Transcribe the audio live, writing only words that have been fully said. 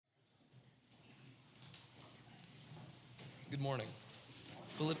Good morning.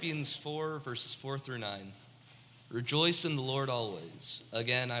 Philippians 4, verses 4 through 9. Rejoice in the Lord always.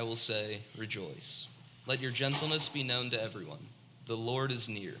 Again, I will say, rejoice. Let your gentleness be known to everyone. The Lord is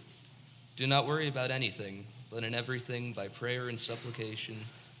near. Do not worry about anything, but in everything, by prayer and supplication,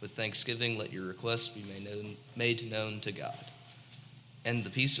 with thanksgiving, let your requests be made known to God. And the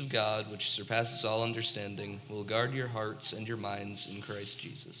peace of God, which surpasses all understanding, will guard your hearts and your minds in Christ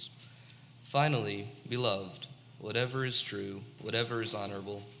Jesus. Finally, beloved, whatever is true, whatever is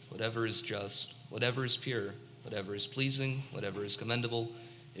honorable, whatever is just, whatever is pure, whatever is pleasing, whatever is commendable,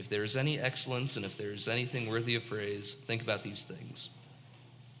 if there is any excellence and if there is anything worthy of praise, think about these things.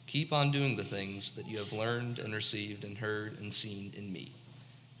 Keep on doing the things that you have learned and received and heard and seen in me,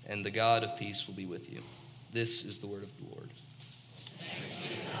 and the God of peace will be with you. This is the word of the Lord. Thanks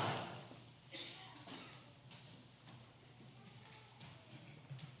be to God.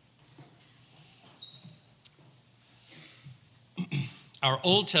 Our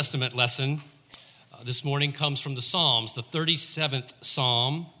Old Testament lesson this morning comes from the Psalms, the 37th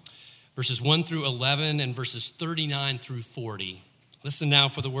Psalm, verses 1 through 11 and verses 39 through 40. Listen now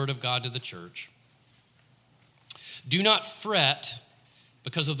for the word of God to the church. Do not fret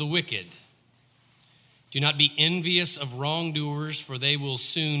because of the wicked. Do not be envious of wrongdoers, for they will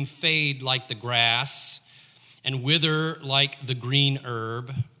soon fade like the grass and wither like the green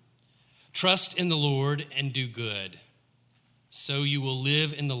herb. Trust in the Lord and do good. So you will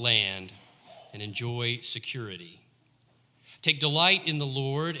live in the land and enjoy security. Take delight in the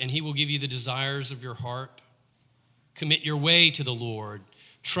Lord, and he will give you the desires of your heart. Commit your way to the Lord.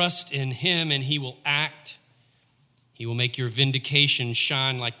 Trust in him, and he will act. He will make your vindication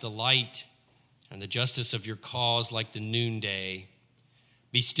shine like the light, and the justice of your cause like the noonday.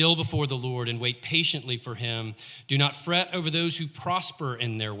 Be still before the Lord and wait patiently for him. Do not fret over those who prosper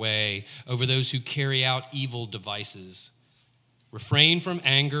in their way, over those who carry out evil devices. Refrain from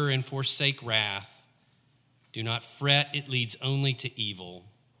anger and forsake wrath. Do not fret, it leads only to evil.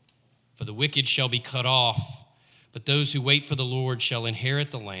 For the wicked shall be cut off, but those who wait for the Lord shall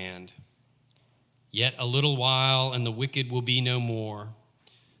inherit the land. Yet a little while, and the wicked will be no more.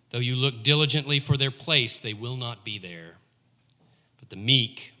 Though you look diligently for their place, they will not be there. But the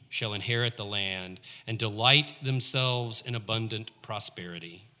meek shall inherit the land and delight themselves in abundant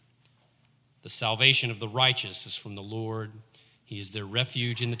prosperity. The salvation of the righteous is from the Lord. He is their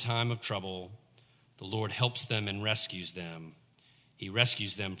refuge in the time of trouble. The Lord helps them and rescues them. He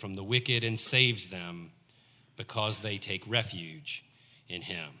rescues them from the wicked and saves them because they take refuge in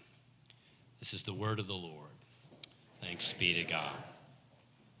him. This is the word of the Lord. Thanks be to God.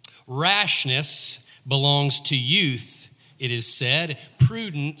 Rashness belongs to youth, it is said.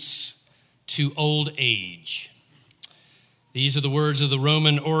 Prudence to old age. These are the words of the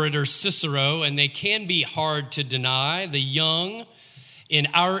Roman orator Cicero, and they can be hard to deny. The young, in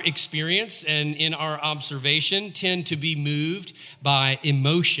our experience and in our observation, tend to be moved by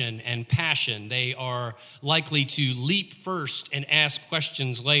emotion and passion. They are likely to leap first and ask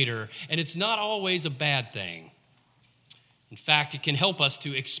questions later, and it's not always a bad thing. In fact, it can help us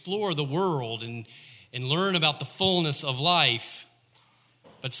to explore the world and learn about the fullness of life.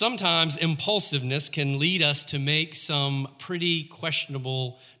 But sometimes impulsiveness can lead us to make some pretty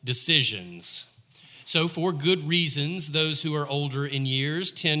questionable decisions. So for good reasons, those who are older in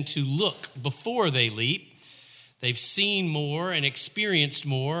years tend to look before they leap. They've seen more and experienced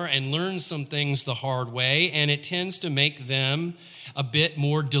more and learned some things the hard way, and it tends to make them a bit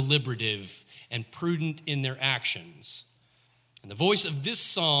more deliberative and prudent in their actions. And the voice of this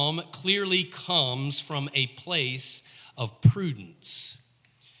psalm clearly comes from a place of prudence.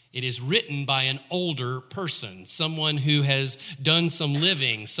 It is written by an older person, someone who has done some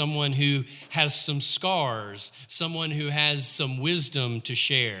living, someone who has some scars, someone who has some wisdom to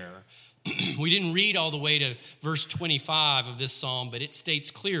share. We didn't read all the way to verse 25 of this psalm, but it states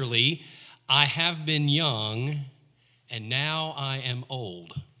clearly, I have been young, and now I am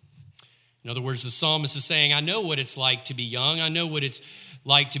old. In other words, the psalmist is saying, I know what it's like to be young. I know what it's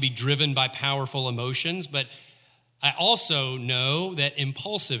like to be driven by powerful emotions, but I also know that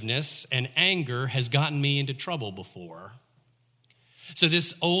impulsiveness and anger has gotten me into trouble before. So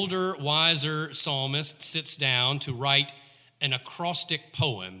this older, wiser psalmist sits down to write an acrostic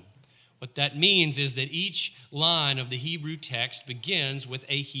poem. What that means is that each line of the Hebrew text begins with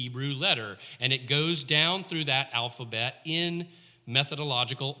a Hebrew letter, and it goes down through that alphabet in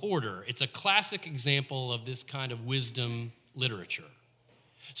methodological order. It's a classic example of this kind of wisdom literature.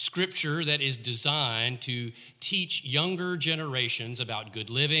 Scripture that is designed to teach younger generations about good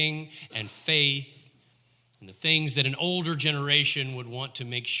living and faith and the things that an older generation would want to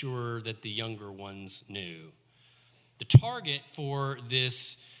make sure that the younger ones knew. The target for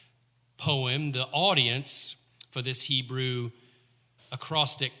this poem, the audience for this Hebrew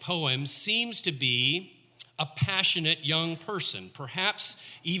acrostic poem, seems to be a passionate young person, perhaps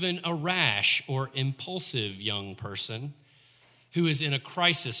even a rash or impulsive young person who is in a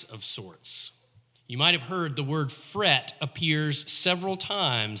crisis of sorts. You might have heard the word fret appears several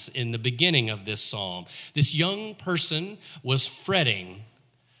times in the beginning of this psalm. This young person was fretting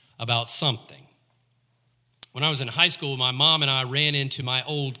about something. When I was in high school, my mom and I ran into my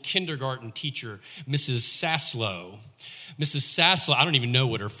old kindergarten teacher, Mrs. Saslow. Mrs. Saslow, I don't even know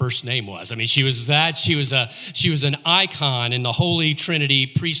what her first name was. I mean, she was an icon in the Holy Trinity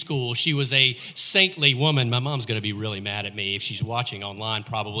preschool. She was a saintly woman. My mom's going to be really mad at me if she's watching online,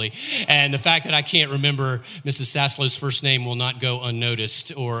 probably. And the fact that I can't remember Mrs. Saslow's first name will not go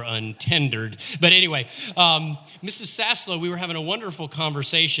unnoticed or untendered. But anyway, Mrs. Saslow, we were having a wonderful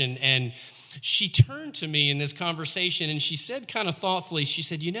conversation, and she turned to me in this conversation and she said kind of thoughtfully, she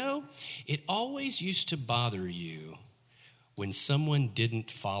said, "You know, it always used to bother you when someone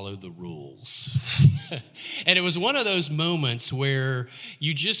didn't follow the rules." And it was one of those moments where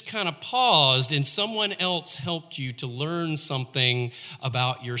you just kind of paused and someone else helped you to learn something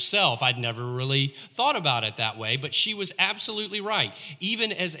about yourself. I'd never really thought about it that way, but she was absolutely right.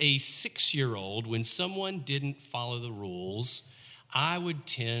 Even as a 6-year-old, when someone didn't follow the rules, I would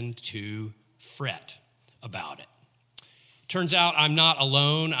tend to fret about it. Turns out I'm not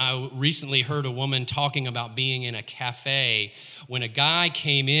alone. I recently heard a woman talking about being in a cafe when a guy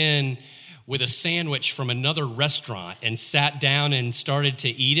came in with a sandwich from another restaurant and sat down and started to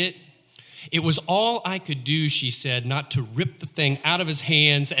eat it. It was all I could do, she said, not to rip the thing out of his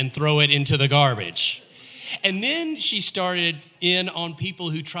hands and throw it into the garbage. And then she started in on people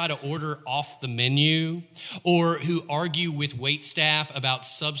who try to order off the menu or who argue with waitstaff about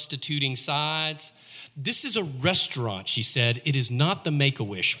substituting sides. This is a restaurant, she said. It is not the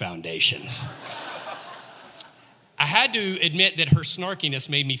Make-A-Wish Foundation. I had to admit that her snarkiness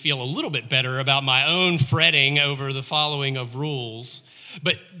made me feel a little bit better about my own fretting over the following of rules.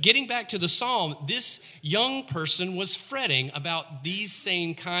 But getting back to the psalm, this young person was fretting about these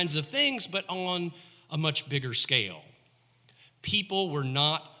same kinds of things, but on a much bigger scale. People were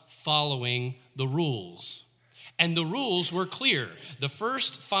not following the rules. And the rules were clear. The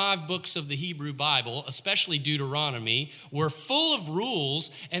first 5 books of the Hebrew Bible, especially Deuteronomy, were full of rules,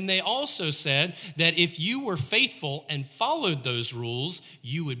 and they also said that if you were faithful and followed those rules,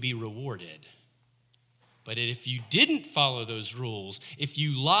 you would be rewarded. But if you didn't follow those rules, if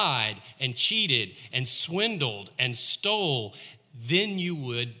you lied and cheated and swindled and stole, then you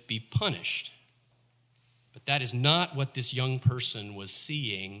would be punished. But that is not what this young person was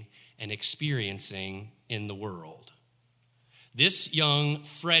seeing and experiencing in the world. This young,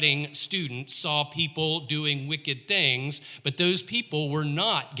 fretting student saw people doing wicked things, but those people were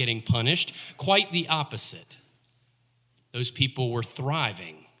not getting punished. Quite the opposite. Those people were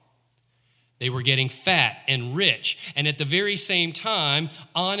thriving. They were getting fat and rich. And at the very same time,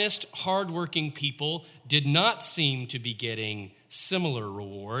 honest, hardworking people did not seem to be getting similar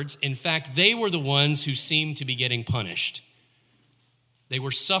rewards. In fact, they were the ones who seemed to be getting punished. They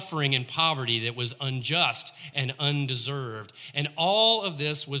were suffering in poverty that was unjust and undeserved. And all of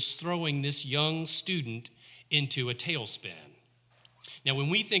this was throwing this young student into a tailspin. Now, when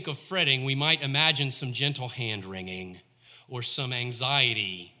we think of fretting, we might imagine some gentle hand-wringing or some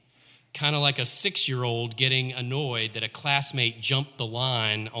anxiety, kind of like a 6-year-old getting annoyed that a classmate jumped the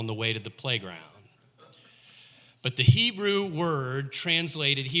line on the way to the playground. But the Hebrew word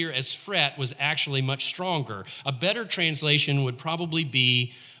translated here as fret was actually much stronger. A better translation would probably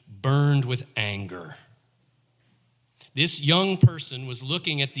be burned with anger. This young person was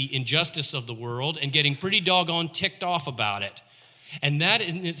looking at the injustice of the world and getting pretty doggone ticked off about it. And that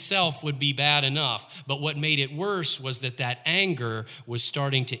in itself would be bad enough. But what made it worse was that anger was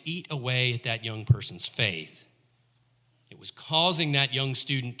starting to eat away at that young person's faith. It was causing that young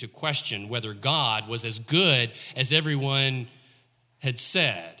student to question whether God was as good as everyone had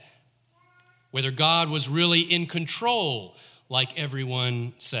said, whether God was really in control like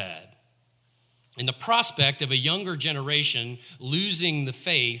everyone said. And the prospect of a younger generation losing the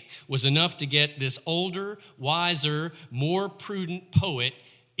faith was enough to get this older, wiser, more prudent poet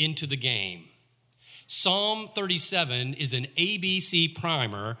into the game. Psalm 37 is an ABC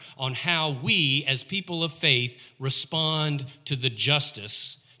primer on how we, as people of faith, respond to the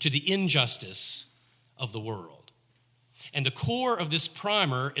injustice of the world. And the core of this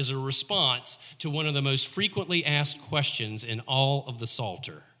primer is a response to one of the most frequently asked questions in all of the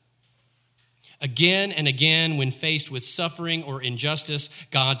Psalter. Again and again, when faced with suffering or injustice,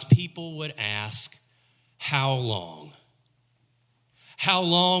 God's people would ask, how long? How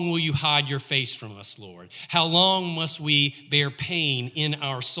long will you hide your face from us, Lord? How long must we bear pain in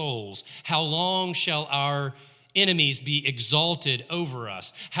our souls? How long shall our enemies be exalted over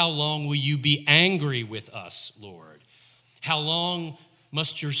us? How long will you be angry with us, Lord? How long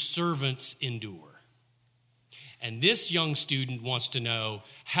must your servants endure? And this young student wants to know,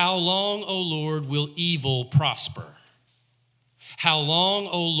 how long, O Lord, will evil prosper? How long,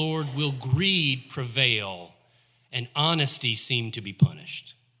 O Lord, will greed prevail and honesty seem to be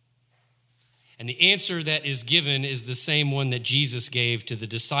punished? And the answer that is given is the same one that Jesus gave to the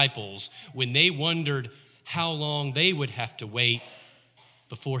disciples when they wondered how long they would have to wait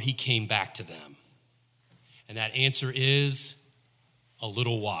before he came back to them. And that answer is a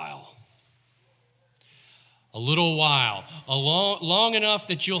little while. A little while. Long enough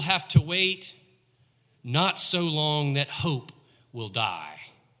that you'll have to wait, not so long that hope will die.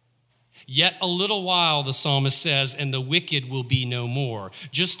 Yet a little while, the psalmist says, and the wicked will be no more.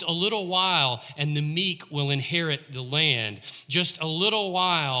 Just a little while, and the meek will inherit the land. Just a little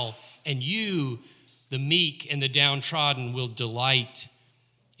while, and you, the meek and the downtrodden, will delight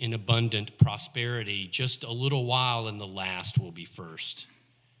in abundant prosperity. Just a little while, and the last will be first.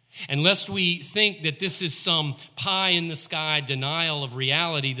 And lest we think that this is some pie-in-the-sky denial of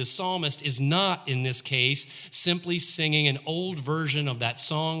reality, the psalmist is not, in this case, simply singing an old version of that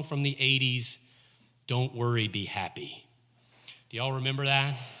song from the 80s, Don't Worry, Be Happy. Do y'all remember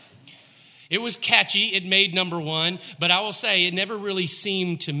that? It was catchy, it made number one, but I will say it never really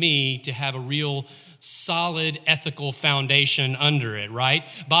seemed to me to have a real solid ethical foundation under it, right?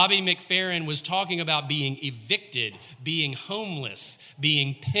 Bobby McFerrin was talking about being evicted, being homeless,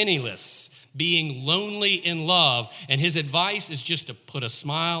 being penniless, being lonely in love, and his advice is just to put a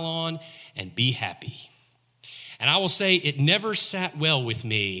smile on and be happy. And I will say it never sat well with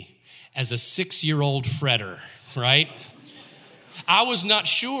me as a 6-year-old fretter, right? I was not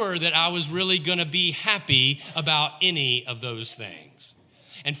sure that I was really going to be happy about any of those things.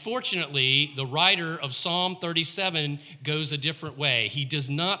 And fortunately, the writer of Psalm 37 goes a different way. He does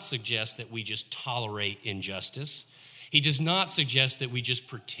not suggest that we just tolerate injustice. He does not suggest that we just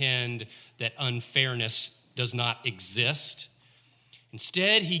pretend that unfairness does not exist.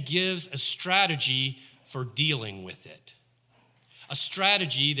 Instead, he gives a strategy for dealing with it. A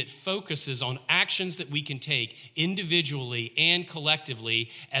strategy that focuses on actions that we can take individually and collectively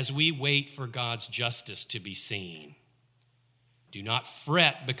as we wait for God's justice to be seen. Do not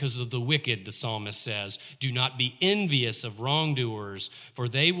fret because of the wicked, the psalmist says. Do not be envious of wrongdoers, for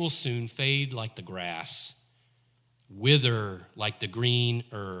they will soon fade like the grass, wither like the green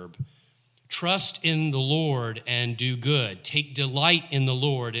herb. Trust in the Lord and do good. Take delight in the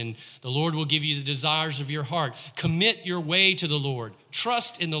Lord, and the Lord will give you the desires of your heart. Commit your way to the Lord.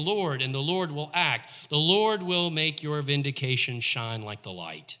 Trust in the Lord, and the Lord will act. The Lord will make your vindication shine like the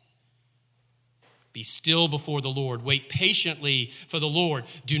light. Be still before the Lord. Wait patiently for the Lord.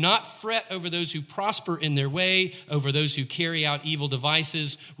 Do not fret over those who prosper in their way, over those who carry out evil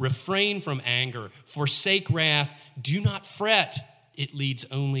devices. Refrain from anger. Forsake wrath. Do not fret. It leads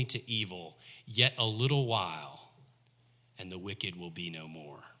only to evil. Yet a little while, and the wicked will be no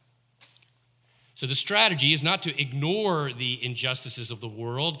more. So the strategy is not to ignore the injustices of the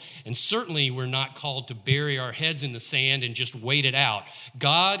world, and certainly we're not called to bury our heads in the sand and just wait it out.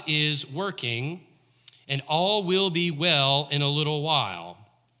 God is working, and all will be well in a little while.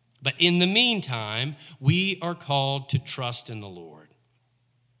 But in the meantime, we are called to trust in the Lord,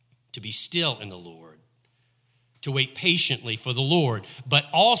 to be still in the Lord, to wait patiently for the Lord, but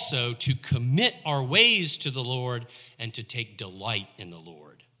also to commit our ways to the Lord and to take delight in the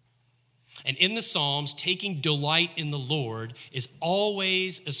Lord. And in the Psalms, taking delight in the Lord is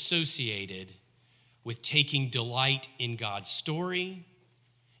always associated with taking delight in God's story,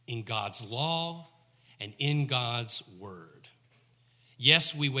 in God's law, and in God's word.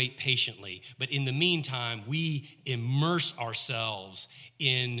 Yes, we wait patiently, but in the meantime, we immerse ourselves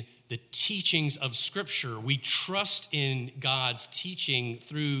in the teachings of Scripture. We trust in God's teaching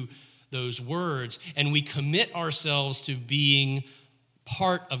through those words, and we commit ourselves to being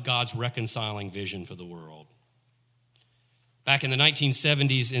part of God's reconciling vision for the world. Back in the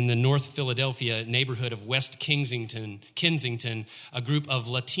 1970s, in the North Philadelphia neighborhood of West Kensington, a group of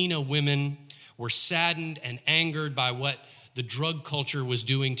Latina women were saddened and angered by what the drug culture was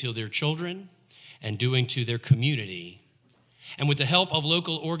doing to their children and doing to their community. And with the help of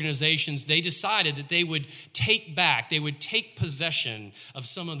local organizations, they decided that they would take possession of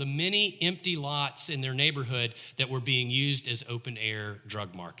some of the many empty lots in their neighborhood that were being used as open-air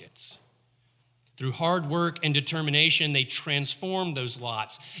drug markets. Through hard work and determination, they transformed those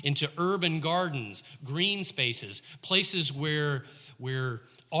lots into urban gardens, green spaces, places where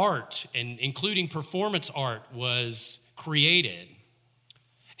art, and including performance art, was created.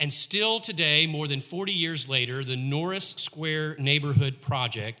 And still today, more than 40 years later, the Norris Square Neighborhood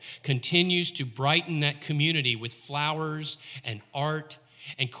Project continues to brighten that community with flowers and art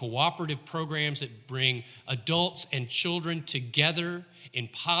and cooperative programs that bring adults and children together in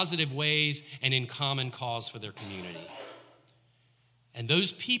positive ways and in common cause for their community. And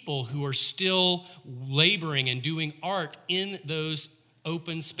those people who are still laboring and doing art in those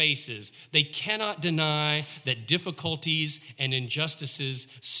open spaces, they cannot deny that difficulties and injustices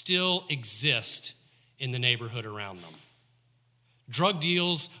still exist in the neighborhood around them. Drug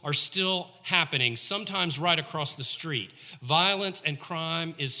deals are still happening, sometimes right across the street. Violence and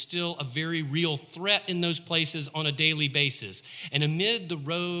crime is still a very real threat in those places on a daily basis. And amid the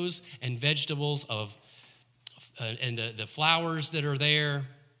rows and vegetables and the flowers that are there,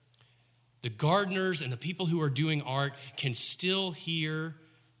 the gardeners and the people who are doing art can still hear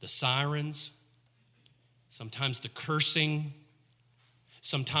the sirens, sometimes the cursing,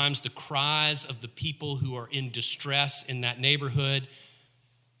 sometimes the cries of the people who are in distress in that neighborhood,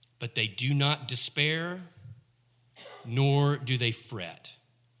 but they do not despair, nor do they fret.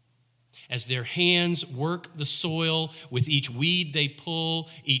 As their hands work the soil with each weed they pull,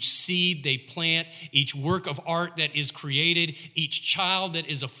 each seed they plant, each work of art that is created, each child that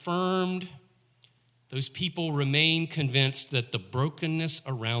is affirmed, those people remain convinced that the brokenness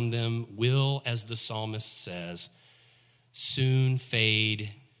around them will, as the psalmist says, soon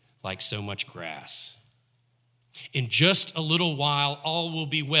fade like so much grass. In just a little while, all will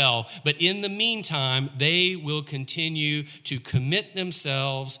be well, but in the meantime, they will continue to commit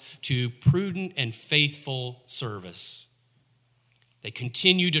themselves to prudent and faithful service. They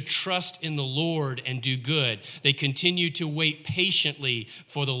continue to trust in the Lord and do good. They continue to wait patiently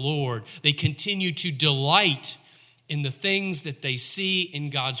for the Lord. They continue to delight in the things that they see in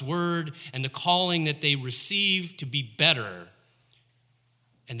God's word and the calling that they receive to be better.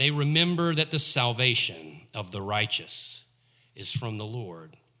 And they remember that the salvation of the righteous is from the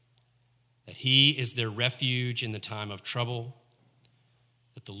Lord, that he is their refuge in the time of trouble,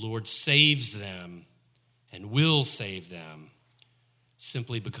 that the Lord saves them and will save them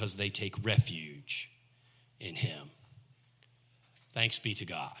simply because they take refuge in him. Thanks be to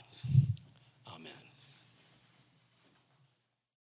God.